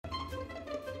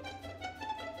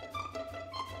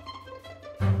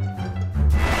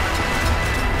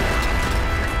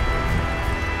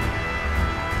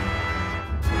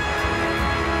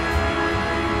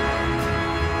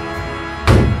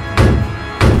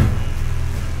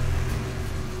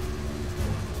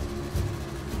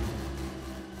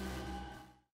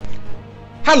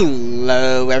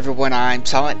Hello everyone, I'm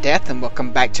Silent Death and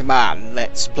welcome back to my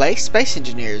Let's Play Space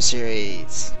Engineers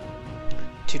series.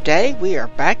 Today we are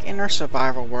back in our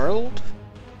survival world,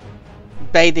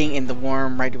 bathing in the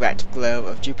warm radioactive glow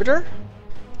of Jupiter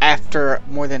after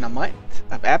more than a month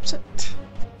of absence.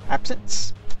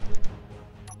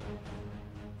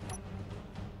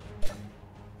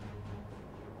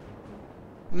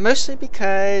 Mostly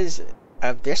because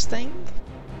of this thing.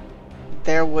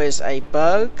 There was a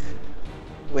bug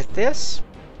with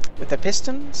the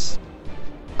pistons.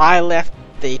 I left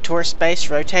the torus base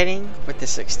rotating with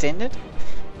this extended,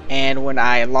 and when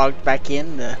I logged back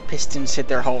in, the pistons did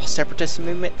their whole separatist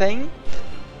movement thing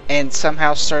and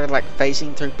somehow started like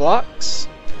phasing through blocks,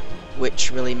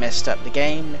 which really messed up the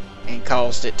game and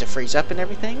caused it to freeze up and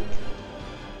everything.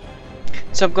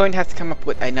 So I'm going to have to come up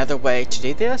with another way to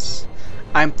do this.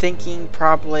 I'm thinking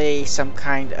probably some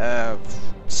kind of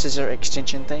scissor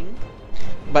extension thing,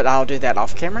 but I'll do that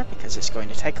off camera because it's going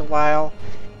to take a while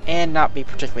and not be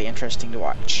particularly interesting to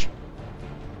watch.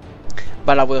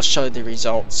 But I will show the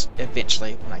results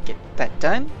eventually when I get that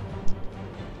done.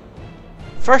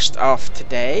 First off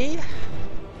today,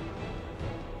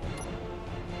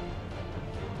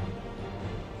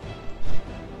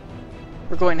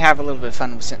 we're going to have a little bit of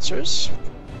fun with sensors,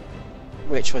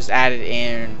 which was added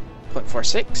in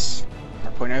 0.46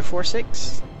 or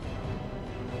 0.046.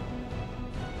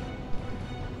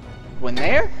 When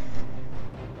there,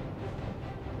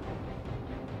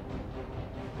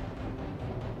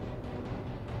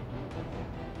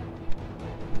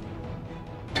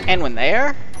 and when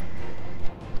there,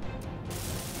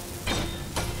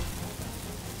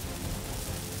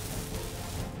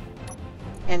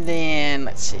 and then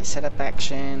let's see, setup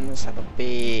actions, that'll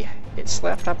be it's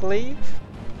left, I believe.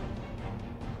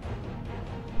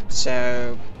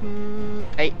 So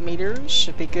 8 meters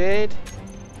should be good.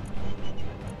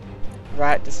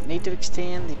 Right, doesn't need to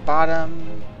extend. The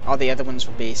bottom, all the other ones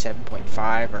will be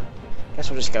 7.5, or I guess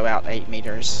we'll just go out 8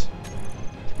 meters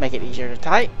to make it easier to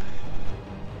type.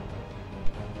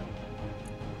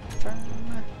 Turn.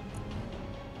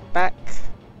 Back.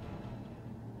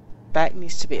 Back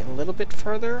needs to be a little bit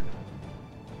further.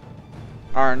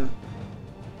 Or,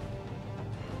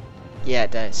 yeah,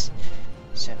 it does.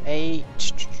 So 8.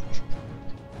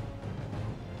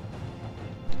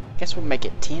 Guess we'll make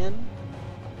it 10.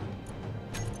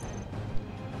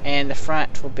 And the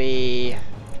front will be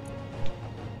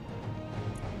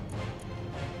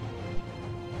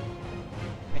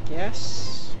I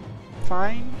guess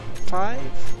fine, 5.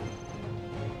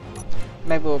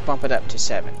 Maybe we'll bump it up to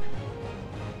 7.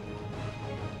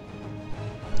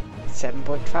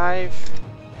 7.5.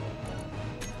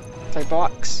 3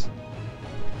 blocks.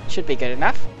 Should be good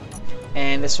enough.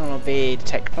 And this one will be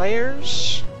detect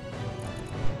players.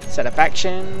 Setup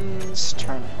actions,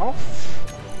 turn off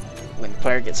when the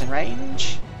player gets in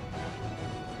range.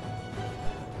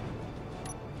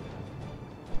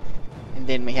 And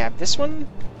then we have this one.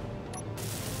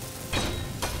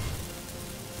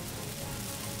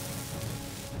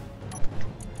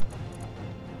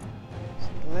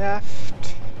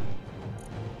 Left,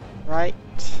 right,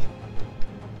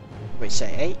 we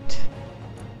say 8.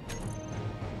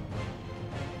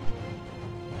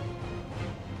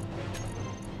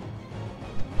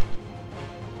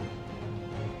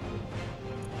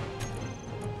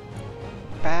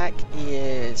 Back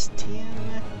is 10.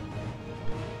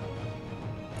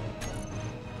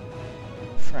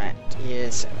 Front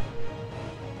is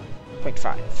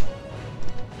 7.5.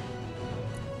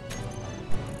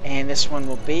 And this one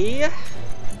will be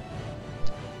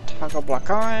toggle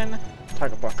block on,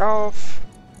 toggle block off,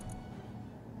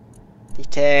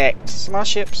 detect small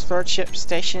ships, large ships,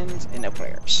 stations, and no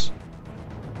players.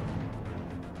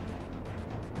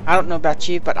 I don't know about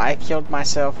you, but I killed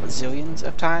myself zillions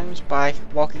of times by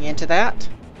walking into that.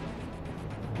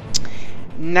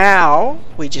 Now,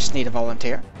 we just need a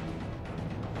volunteer.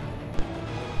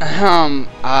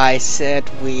 I said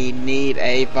we need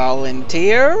a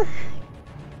volunteer?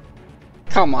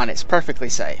 Come on, it's perfectly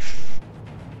safe.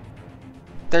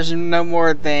 There's no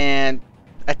more than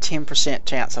a 10%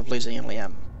 chance of losing a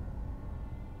limb.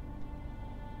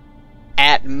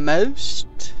 At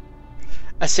most,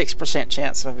 a 6%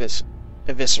 chance of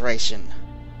evisceration.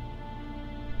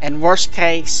 And worst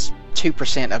case,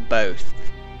 2% of both.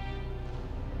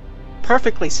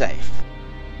 Perfectly safe.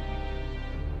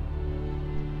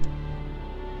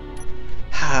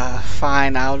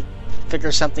 Fine, I'll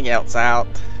figure something else out.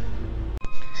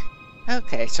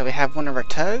 Okay, so we have one of our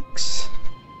tugs.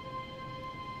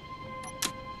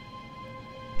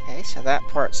 Okay, so that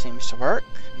part seems to work.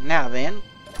 Now then,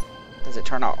 does it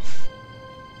turn off?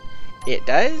 It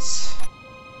does.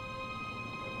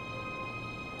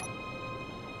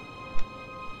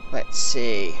 Let's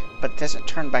see, but it doesn't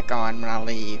turn back on when I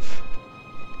leave.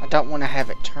 I don't want to have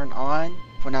it turn on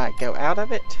when I go out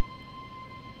of it.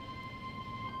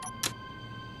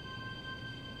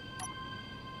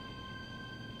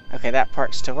 Okay, that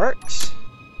part still works.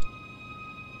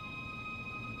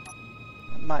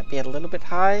 It might be a little bit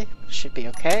high, but it should be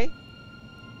okay.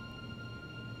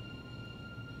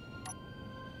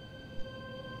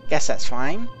 Guess that's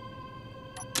fine.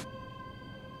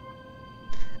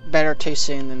 Better too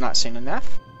soon than not soon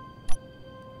enough.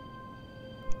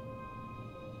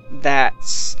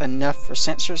 That's enough for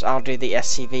sensors. I'll do the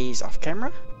SCVs off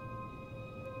camera.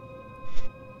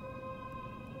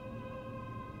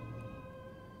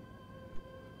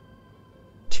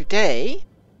 Today,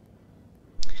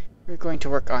 we're going to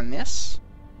work on this.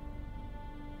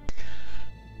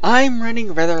 I'm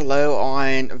running rather low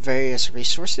on various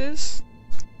resources,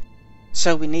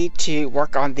 so we need to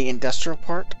work on the industrial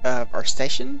part of our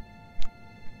station.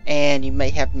 And you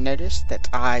may have noticed that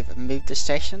I've moved the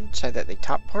station so that the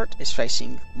top part is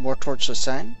facing more towards the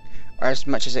sun, or as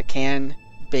much as it can,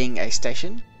 being a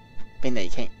station, being that you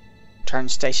can't turn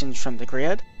stations from the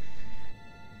grid.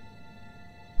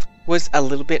 Was a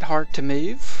little bit hard to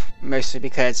move, mostly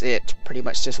because it pretty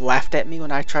much just laughed at me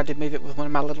when I tried to move it with one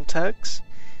of my little tugs.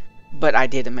 But I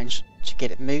did manage to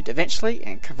get it moved eventually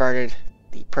and converted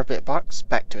the appropriate box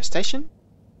back to a station.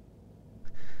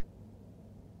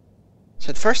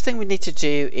 So the first thing we need to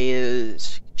do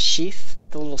is sheath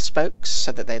the little spokes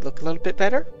so that they look a little bit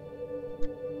better.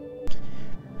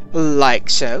 Like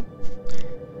so.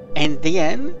 And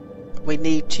then we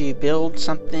need to build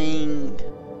something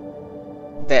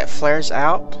that flares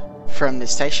out from the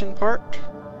station part.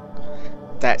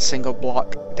 That single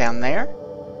block down there.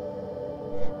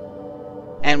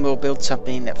 And we'll build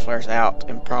something that flares out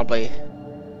and probably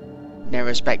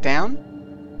narrows back down.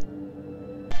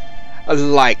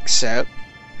 Like so.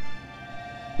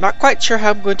 Not quite sure how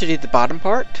I'm going to do the bottom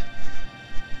part.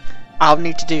 I'll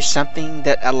need to do something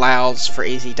that allows for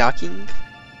easy docking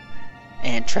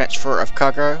and transfer of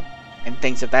cargo and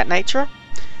things of that nature,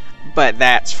 but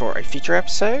that's for a future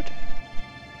episode.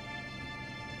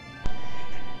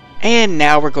 And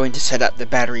now we're going to set up the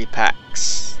battery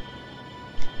packs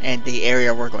and the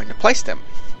area we're going to place them.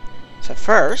 So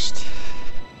first,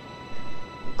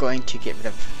 we're going to get rid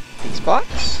of these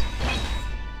blocks.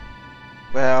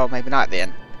 Well, maybe not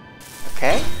then.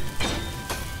 Okay.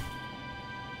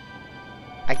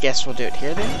 I guess we'll do it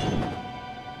here then.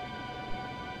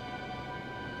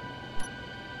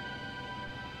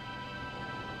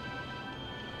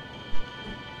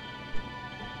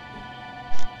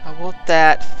 I want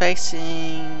that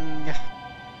facing...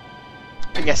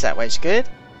 I guess that way's good.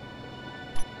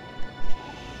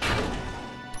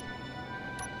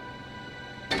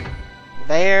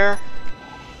 There.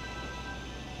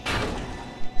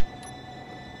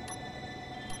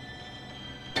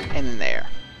 And then there.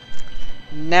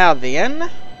 Now then,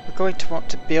 we're going to want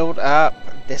to build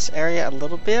up this area a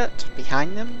little bit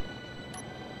behind them.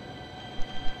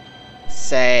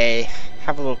 Say,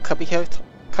 have a little cubby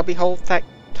hole type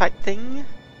thing.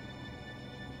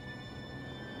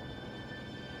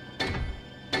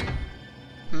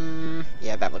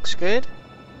 Yeah, that looks good.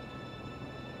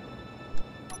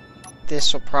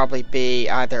 This will probably be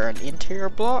either an interior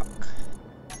block.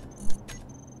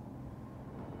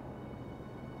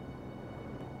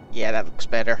 Yeah, that looks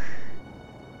better.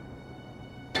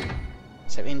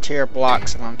 So interior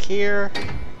blocks along here.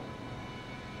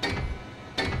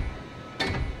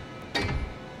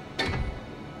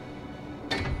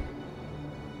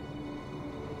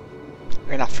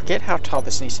 And I forget how tall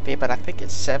this needs to be, but I think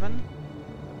it's 7.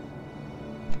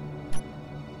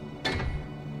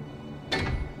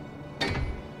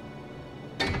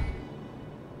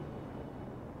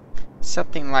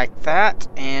 Something like that,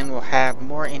 and we'll have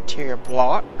more interior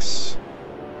blocks.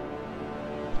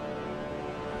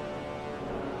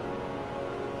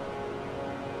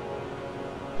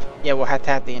 Yeah, we'll have to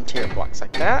have the interior blocks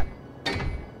like that.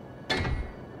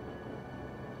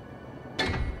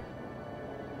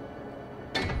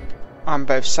 On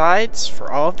both sides for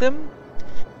all of them.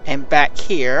 And back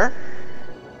here,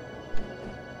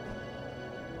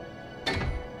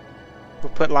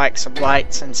 we'll put like some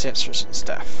lights and sensors and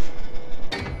stuff.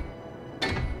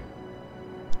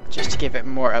 Just to give it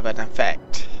more of an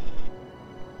effect.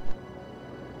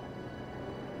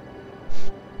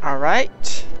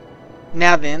 Alright.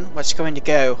 Now then, what's going to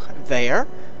go there?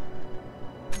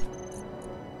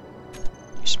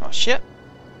 You small ship.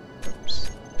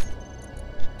 Oops.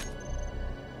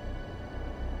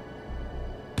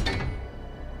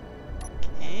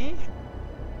 Okay.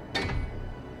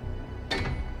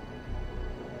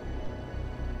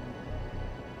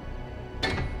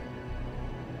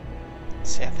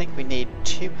 see, I think we need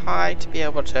 2 high to be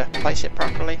able to place it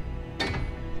properly.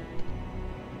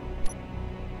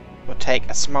 We'll take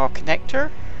a small connector.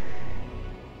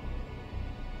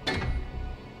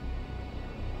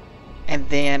 And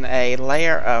then a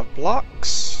layer of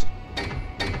blocks.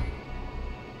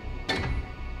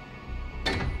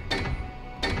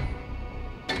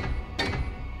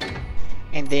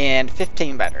 And then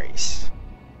 15 batteries.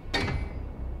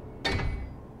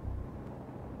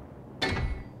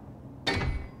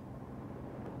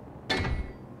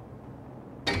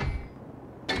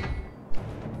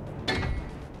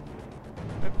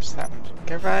 Oops, that one didn't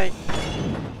go right.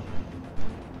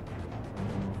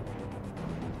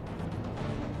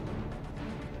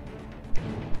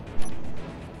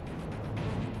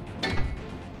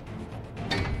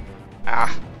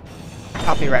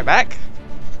 I'll be right back.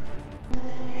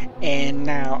 And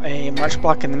now a march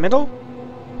block in the middle.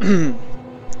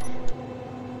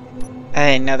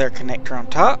 Another connector on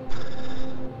top.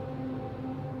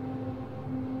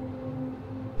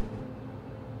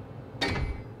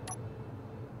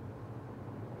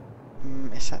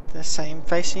 Is that the same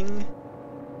facing?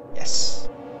 Yes.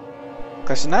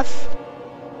 Close enough.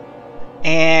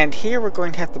 And here we're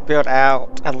going to have to build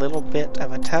out a little bit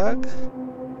of a tug.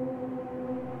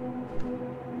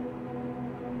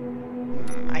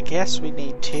 I guess we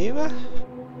need to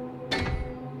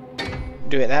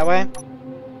do it that way.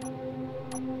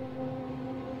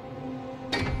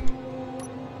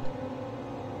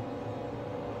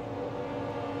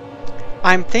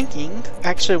 I'm thinking,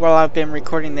 actually, while I've been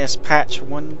recording this, patch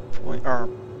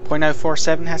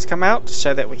 1.047 has come out,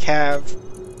 so that we have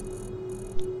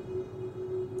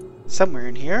somewhere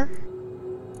in here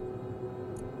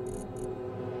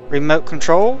remote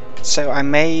control, so I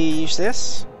may use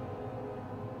this.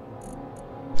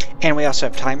 And we also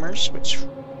have timers, which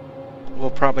we'll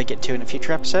probably get to in a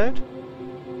future episode.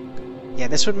 Yeah,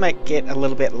 this would make it a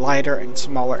little bit lighter and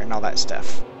smaller and all that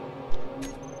stuff.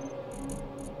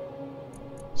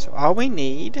 So all we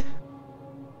need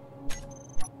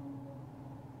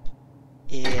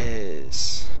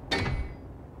is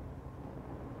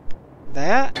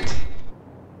that.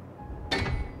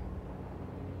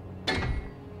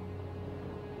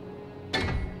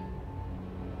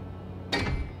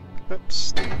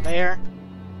 Oops, there.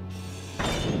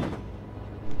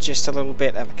 Just a little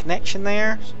bit of a connection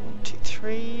there. 1, 2,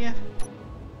 3.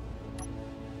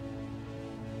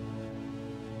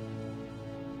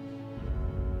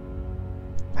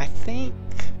 I think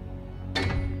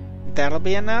that'll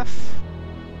be enough.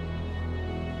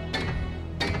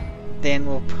 Then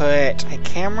we'll put a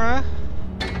camera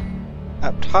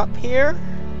up top here.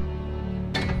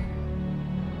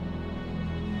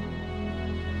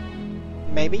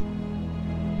 Maybe.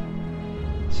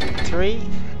 So 3.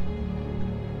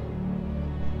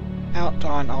 Out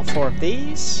on all 4 of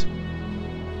these.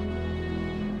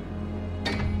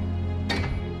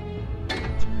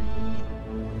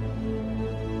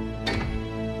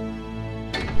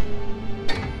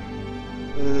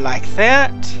 Like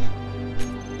that.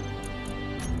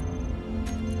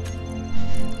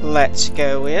 Let's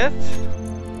go with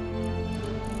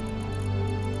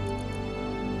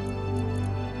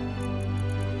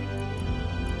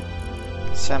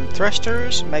some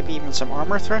thrusters, maybe even some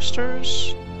armor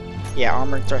thrusters. Yeah,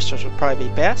 armored thrusters would probably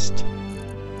be best.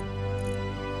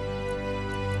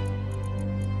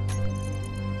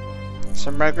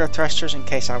 Some regular thrusters in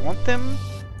case I want them.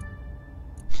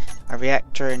 A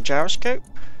reactor and gyroscope.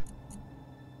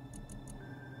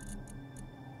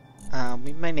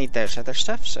 We may need those other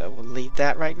stuff, so we'll leave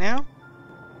that right now.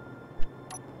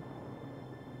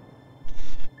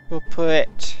 We'll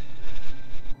put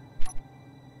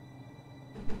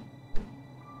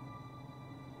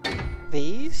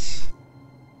these.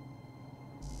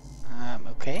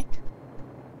 Okay.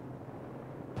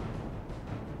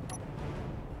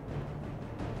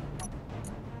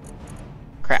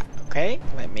 Crap. Okay,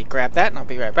 let me grab that and I'll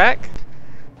be right back.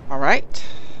 Alright.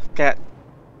 Got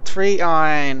 3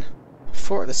 on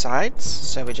 4 of the sides,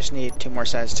 so we just need 2 more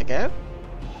sides to go.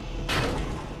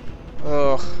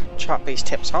 Oh, chop these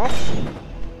tips off.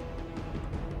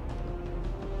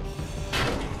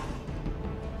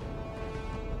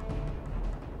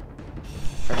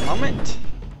 For the moment.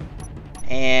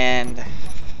 And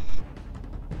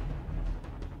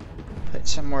put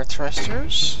some more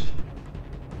thrusters.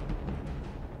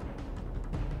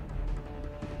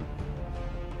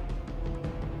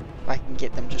 If I can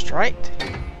get them just right.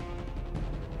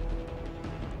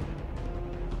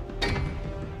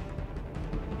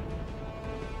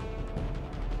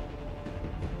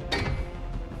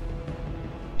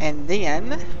 And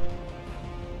then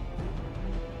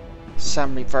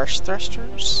some reverse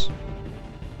thrusters.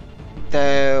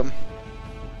 though,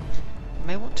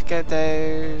 may want to go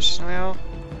those, well,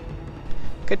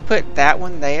 could put that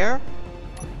one there.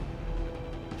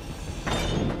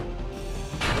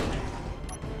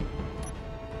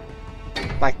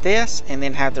 Like this, and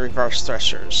then have the reverse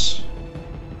thrusters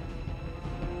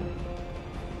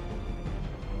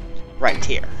right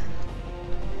here.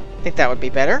 I think that would be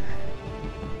better.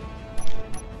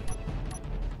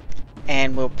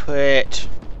 And we'll put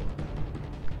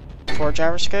 4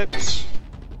 gyroscopes,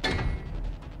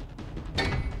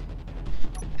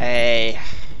 a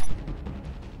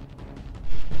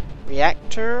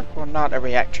reactor, well, not a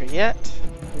reactor yet.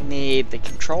 We need the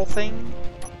control thing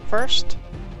first.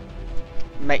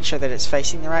 Make sure that it's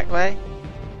facing the right way,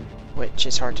 which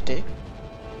is hard to do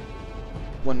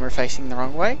when we're facing the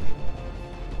wrong way.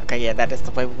 Okay, yeah, that is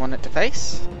the way we want it to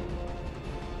face.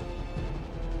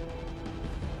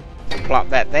 Plop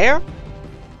that there.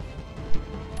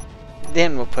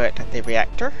 Then we'll put the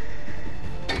reactor.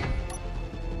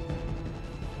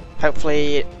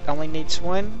 Hopefully it only needs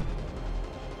one.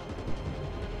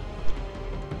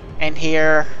 And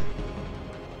here,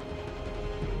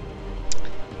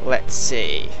 let's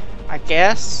see, I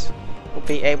guess we'll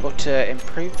be able to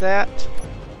improve that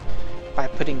by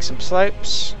putting some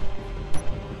slopes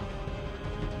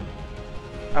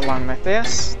along like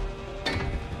this.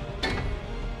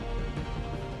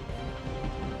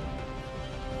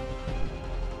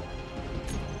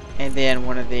 And then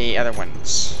one of the other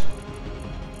ones.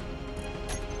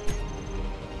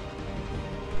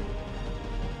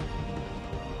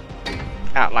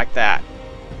 Out like that.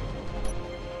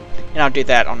 And I'll do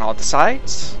that on all the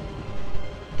sides.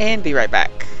 And be right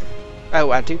back.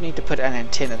 Oh, I do need to put an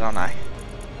antenna, don't I?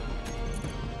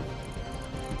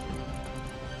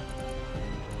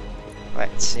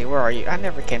 Let's see, where are you? I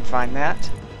never can find that.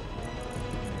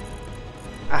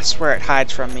 I swear it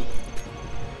hides from me.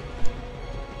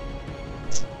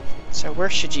 So where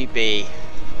should you be?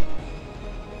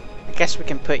 I guess we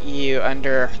can put you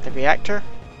under the reactor.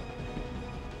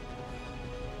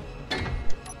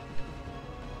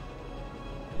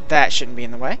 That shouldn't be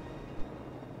in the way.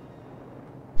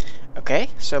 Okay,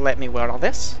 so let me weld all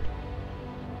this.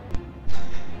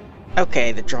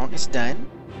 Okay, the drone is done.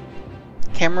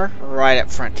 Camera right up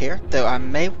front here, though I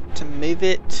may want to move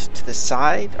it to the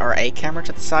side, or a camera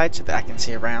to the side, so that I can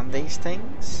see around these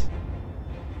things.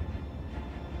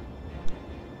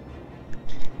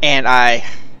 And I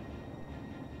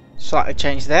slightly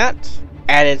changed that,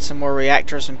 added some more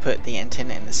reactors and put the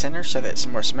antenna in the center so that it's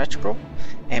more symmetrical,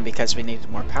 and because we needed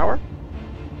more power,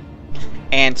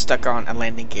 and stuck on a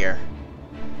landing gear.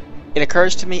 It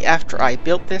occurs to me after I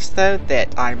built this though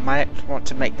that I might want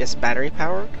to make this battery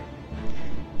powered,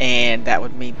 and that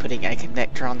would mean putting a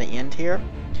connector on the end here.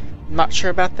 I'm not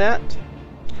sure about that.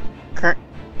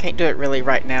 Can't do it really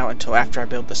right now until after I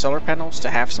build the solar panels to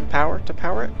have some power to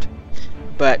power it,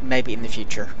 but maybe in the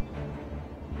future.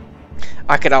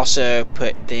 I could also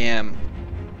put them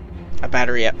a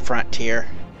battery up front here.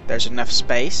 There's enough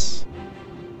space,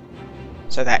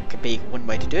 so that could be one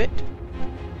way to do it.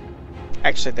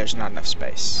 Actually, there's not enough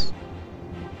space,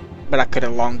 but I could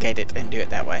elongate it and do it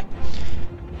that way.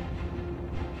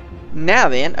 Now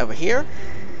then, over here,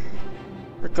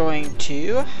 we're going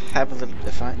to have a little bit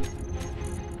of fun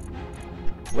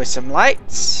with some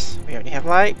lights. We already have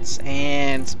lights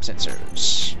and some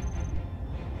sensors.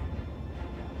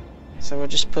 So we'll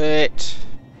just put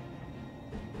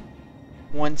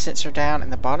one sensor down in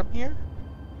the bottom here.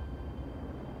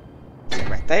 So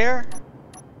right there.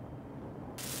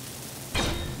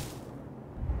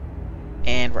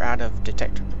 And we're out of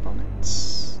detector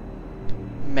components.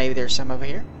 Maybe there's some over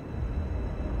here.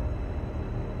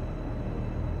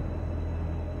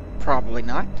 Probably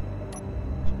not.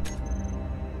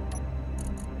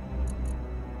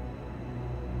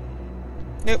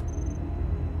 Nope.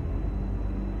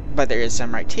 But there is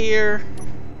some right here.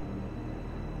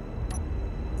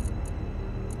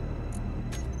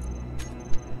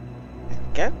 There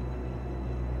we go.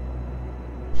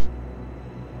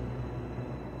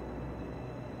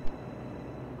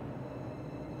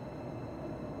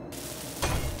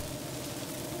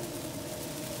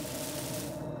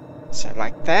 So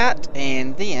like that,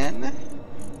 and then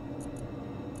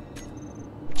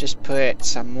just put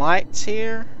some lights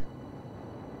here.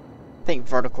 I think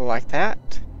vertical like that.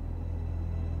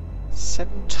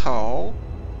 7 tall.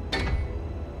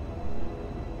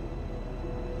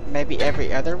 Maybe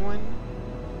every other one.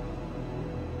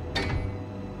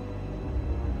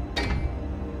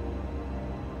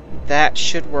 That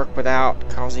should work without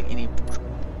causing any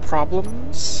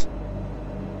problems.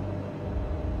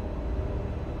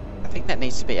 I think that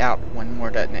needs to be out one more,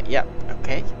 doesn't it? Yep,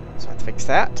 okay. So I have to fix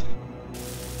that.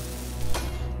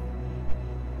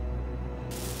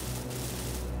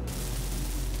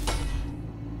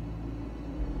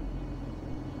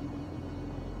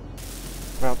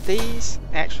 weld these.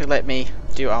 Actually, let me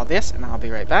do all this and I'll be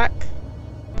right back.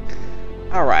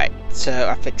 Alright, so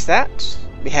I fixed that.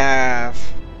 We have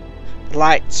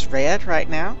lights red right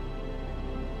now.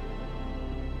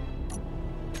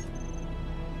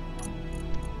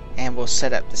 And we'll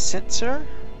set up the sensor.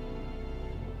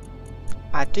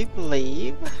 I do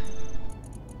believe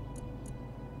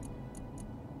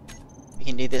we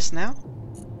can do this now.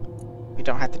 We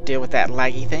don't have to deal with that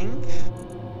laggy thing.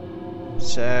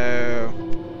 So,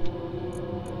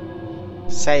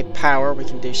 save power, we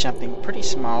can do something pretty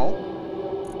small.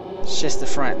 It's just the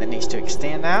front that needs to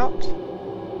extend out.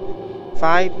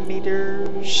 5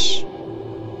 meters.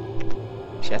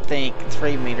 Which I think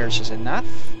 3 meters is enough.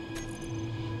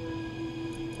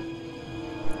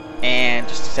 And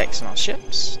just detection on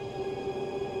ships.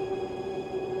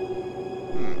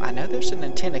 I know there's an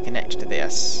antenna connected to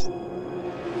this.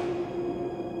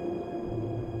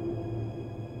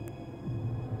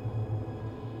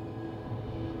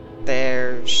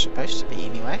 There's supposed to be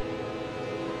anyway.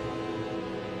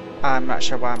 I'm not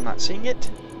sure why I'm not seeing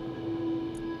it.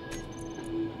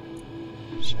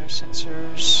 So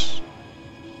sensors.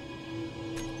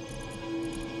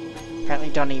 Apparently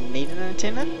don't even need an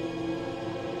antenna.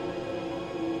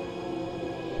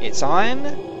 It's on.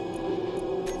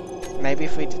 Maybe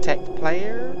if we detect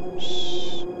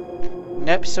players.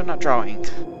 Nope, still not drawing.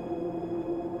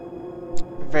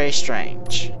 Very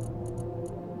strange.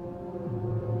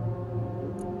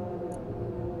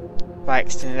 If I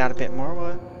extend it out a bit more,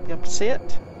 we'll be able to see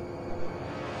it.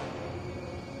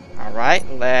 Alright,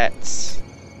 let's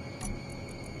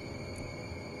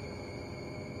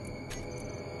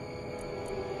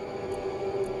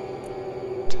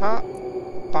top,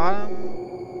 bottom,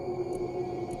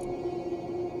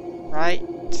 right,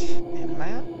 and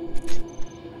left.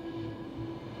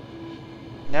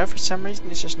 No, for some reason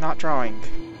it's just not drawing.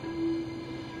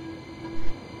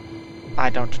 I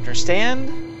don't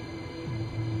understand,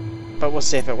 but we'll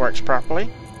see if it works properly.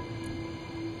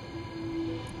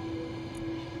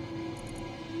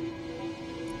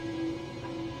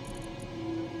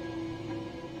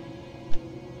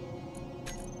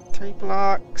 Three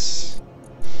blocks.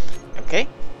 Okay.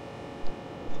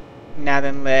 Now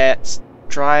then, let's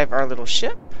drive our little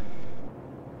ship.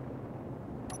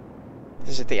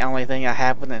 This is the only thing I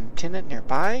have with an antenna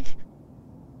nearby.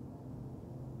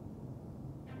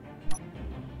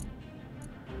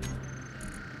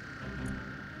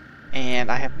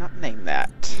 And I have not named that,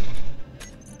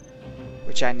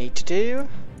 which I need to do.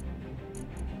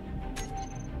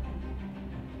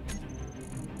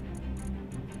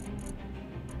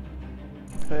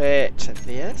 Put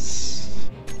this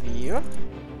here.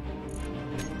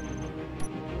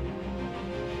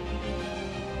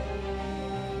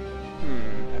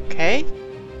 Okay.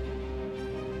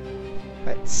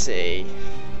 Let's see.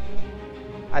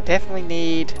 I definitely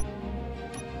need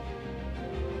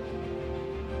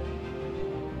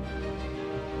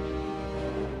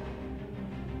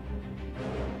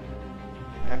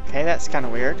okay, that's kind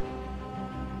of weird.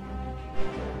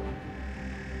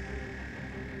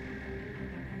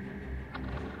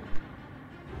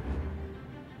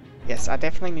 Yes, I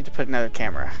definitely need to put another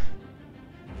camera.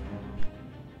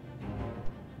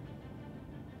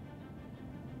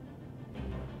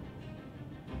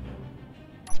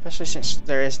 Especially since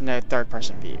there is no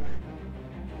third-person view.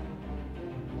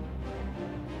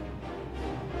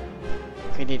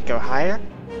 We need to go higher.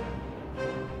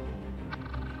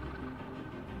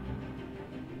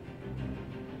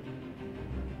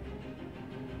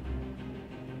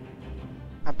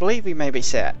 I believe we may be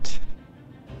set.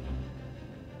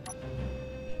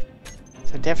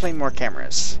 So definitely more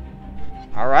cameras.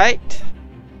 Alright.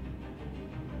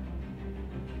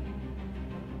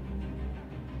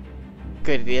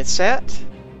 Good, it is set.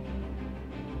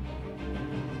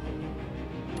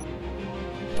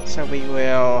 So we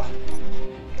will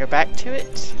go back to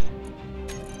it.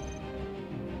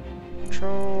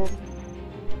 Control.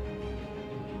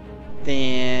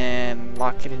 Then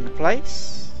lock it into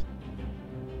place.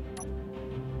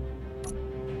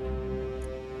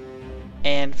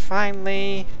 And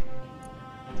finally,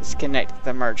 disconnect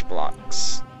the merge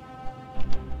blocks.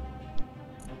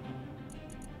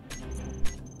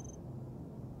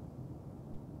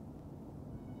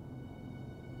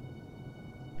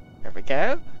 There we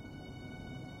go.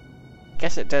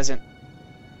 Guess it doesn't,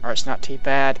 or it's not too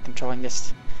bad controlling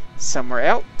this somewhere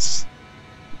else.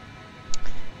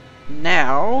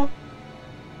 Now,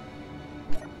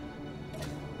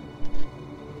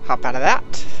 hop out of that.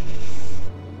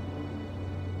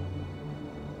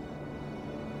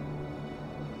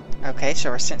 Okay, so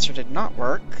our sensor did not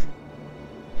work.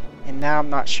 And now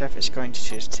I'm not sure if it's going to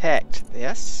detect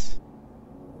this.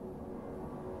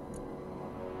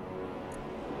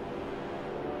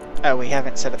 Oh, we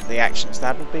haven't set up the actions.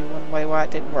 That would be one way why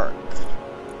it didn't work.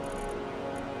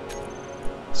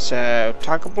 So,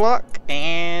 toggle block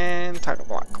and toggle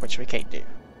block, which we can't do.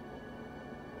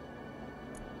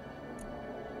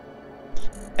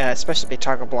 It's supposed to be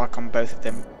toggle block on both of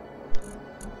them.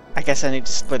 I guess I need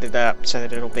to split it up so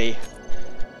that it'll be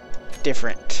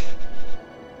different.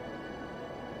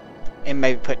 And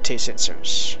maybe put 2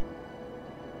 sensors.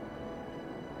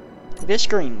 It is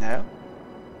green though.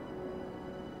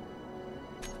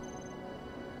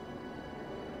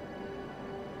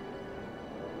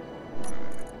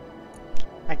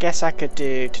 I guess I could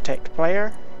do detect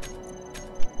player,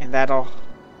 and that'll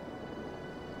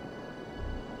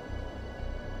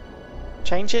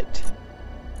change it,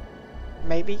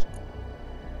 maybe.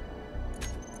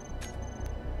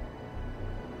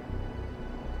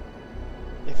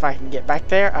 If I can get back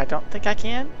there, I don't think I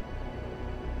can.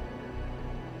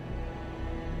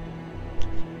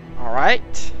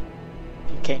 Alright,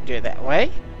 you can't do it that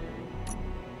way.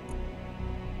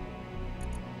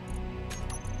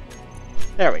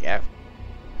 There we go.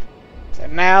 So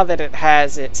now that it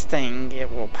has its thing,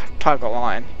 it will toggle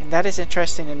on. And that is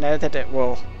interesting to know that it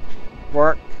will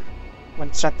work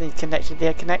when something connects to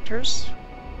the connectors.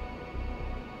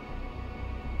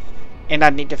 And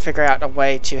I need to figure out a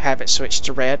way to have it switch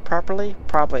to red properly,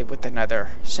 probably with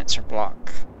another sensor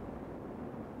block.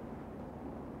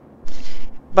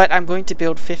 But I'm going to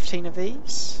build 15 of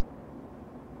these,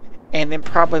 and then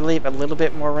probably leave a little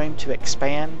bit more room to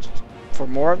expand for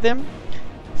more of them.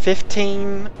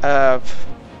 15 of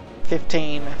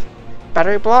 15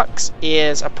 battery blocks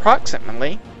is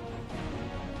approximately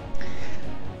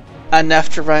enough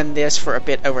to run this for a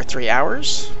bit over 3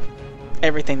 hours.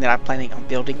 Everything that I'm planning on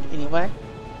building anyway,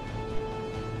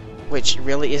 which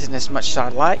really isn't as much as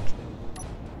I'd like,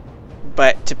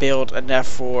 but to build enough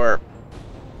for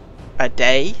a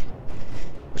day,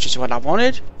 which is what I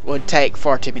wanted, would take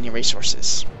far too many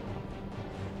resources.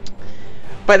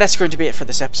 But that's going to be it for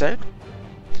this episode.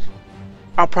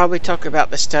 I'll probably talk about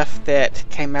the stuff that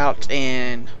came out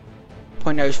in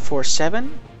 0.047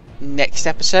 next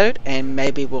episode, and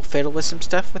maybe we'll fiddle with some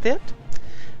stuff with it.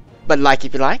 But like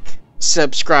if you like,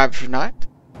 subscribe if you're not,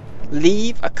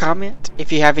 leave a comment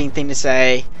if you have anything to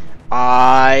say.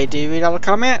 I do read all the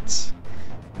comments.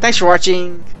 Thanks for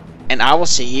watching, and I will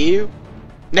see you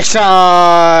next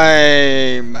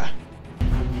time!